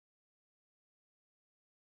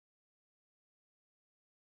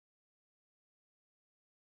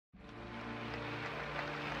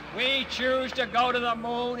We choose to go to the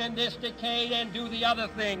moon in this decade and do the other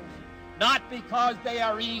things, not because they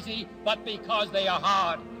are easy, but because they are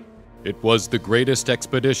hard. It was the greatest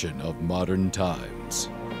expedition of modern times.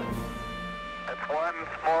 It's one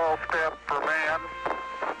small step for man,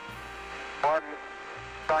 one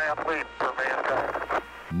giant leap for mankind.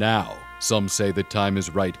 Now, some say the time is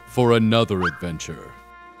right for another adventure.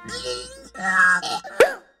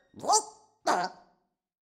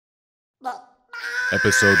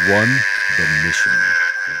 Episode 1, The Mission.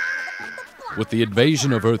 With the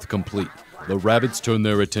invasion of Earth complete, the Rabbids turn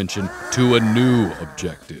their attention to a new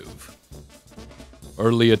objective.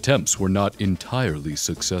 Early attempts were not entirely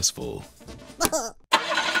successful.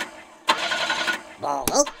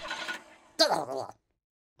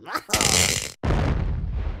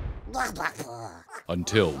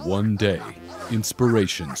 Until one day,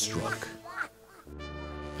 inspiration struck.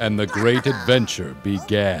 And the great adventure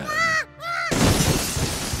began.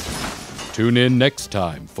 Tune in next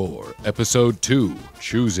time for Episode 2,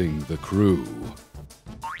 Choosing the Crew.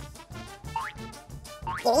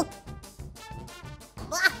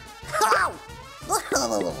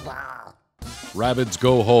 Rabbids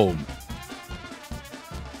go home